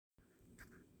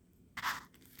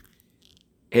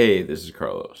Hey, this is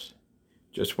Carlos.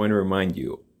 Just want to remind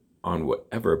you, on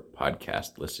whatever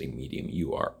podcast listening medium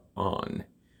you are on,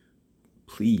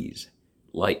 please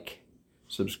like,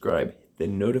 subscribe, hit the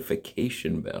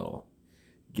notification bell,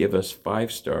 give us 5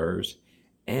 stars,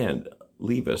 and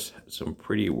leave us some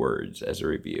pretty words as a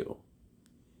review.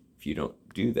 If you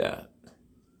don't do that,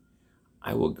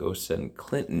 I will go send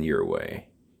Clinton your way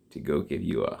to go give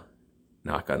you a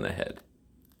knock on the head.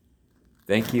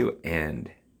 Thank you,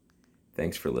 and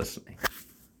thanks for listening.